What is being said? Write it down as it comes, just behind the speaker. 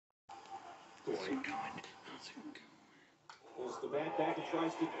Going. Pulls the bat back and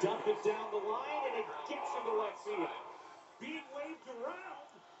tries to dump it down the line, and it gets into left field. Being waved around,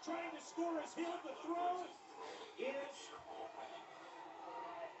 trying to score as Hill. The throw is,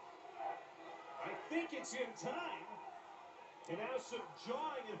 I think it's in time. And now some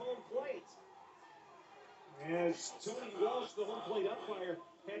jawing at home plate. As Tony Walsh, the home plate umpire,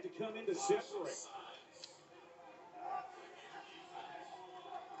 had to come in to separate.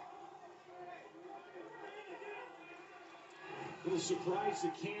 A little surprised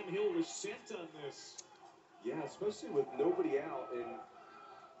that Cam Hill was sent on this. Yeah, especially with nobody out, and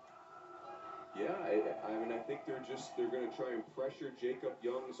yeah, I mean, I think they're going to try and pressure Jacob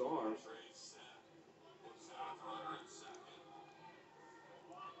Young's arm.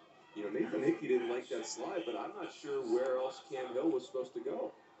 You know, Nathan Hickey didn't like that slide, but I'm not sure where else Cam Hill was supposed to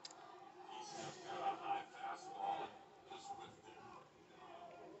go.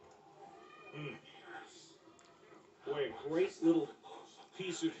 Boy, a great little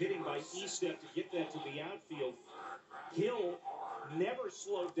piece of hitting by Estep to get that to the outfield. Hill never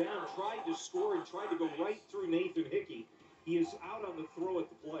slowed down, tried to score, and tried to go right through Nathan Hickey. He is out on the throw at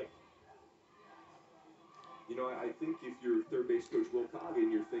the plate. You know, I think if you're third base coach Will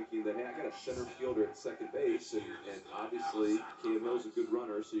Coggin, you're thinking that, hey, I got a center fielder at second base, and obviously Cam Hill's a good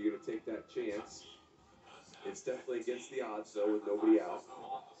runner, so you're going to take that chance. It's definitely against the odds, though, with nobody out.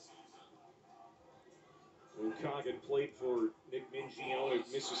 Will Coggin played for Nick Mingione at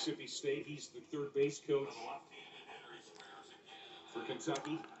Mississippi State. He's the third base coach for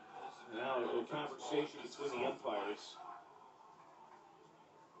Kentucky. Now a conversation between the umpires.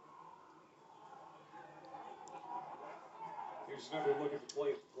 Here's another look at the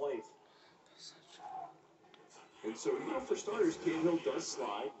play at the plate. And so, you know, for starters, Cam Hill does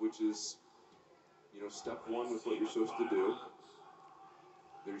slide, which is, you know, step one with what you're supposed to do.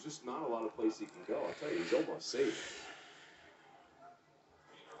 There's just not a lot of place he can go. I'll tell you, he's almost safe.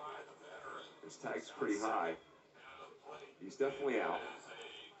 His tag's pretty high. He's definitely out.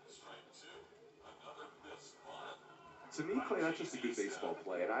 To me, Clay, that's just a good baseball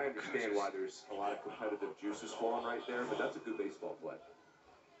play, and I understand why there's a lot of competitive juices flowing right there, but that's a good baseball play.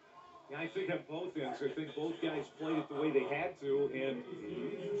 Yeah, I think on both ends. I think both guys played it the way they had to, and,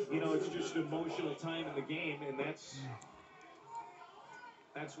 you know, it's just an emotional time in the game, and that's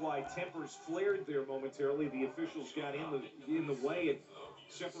why tempers flared there momentarily. The officials got in the way and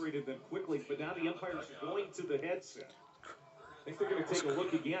separated them quickly, but now the umpires are going to the headset. I think they're going to take a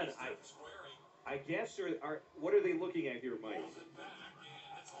look again. I guess, what are they looking at here, Mike?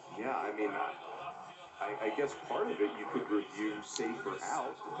 Yeah, I mean, I guess part of it you could review safe or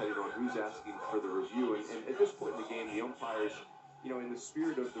out, depending on who's asking for the review. And at this point in the game, the umpires, you know, in the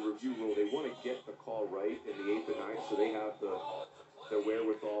spirit of the review rule, they want to get the call right in the 8th and 9th, so they have the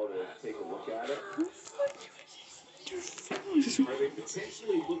wherewithal to take a look at it. Are they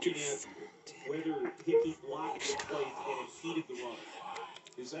potentially looking at whether Hickey blocked the plate and impeded the run?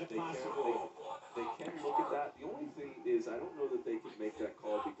 Is that possible? They can look at that. The only thing is, I don't know that they can make that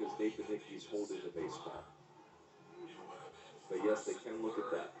call because Nathan Hickey's holding the baseball. But yes, they can look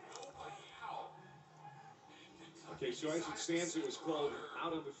at that. Okay, so as it stands, it was called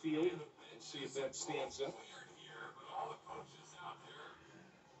out on the field. We'll see if that stands up.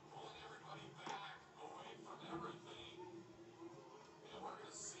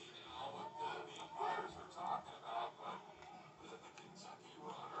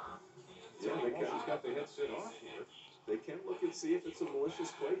 Yeah, Walsh got the headset off here. They can look and see if it's a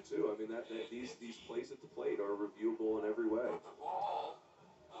malicious play too. I mean, these plays at the plate are reviewable in every way.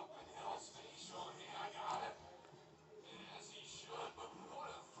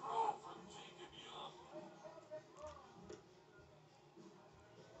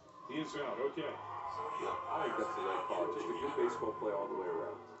 He is out. Okay. Yeah, I think that's the right call. Just a good baseball play all the way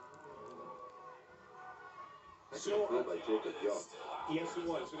around. So, by Jacob Young. Yes, it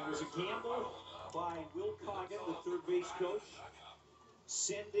was. And it was a gamble by Will Coggin, the third base coach,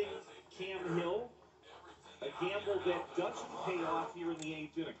 sending Cam Hill. A gamble that doesn't pay off here in the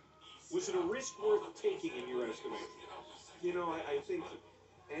 8th inning. Was it a risk worth taking in your estimation? You know, I think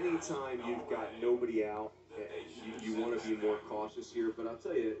anytime you've got nobody out, you want to be more cautious here. But I'll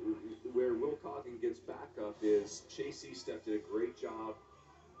tell you, where Will Coggin gets back up is Chase Estep did a great job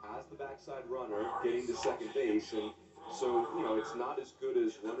as the backside runner getting to second base. And so, you know, it's not as good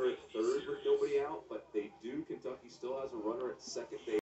as runner at third with nobody out, but Kentucky still has a runner at second base.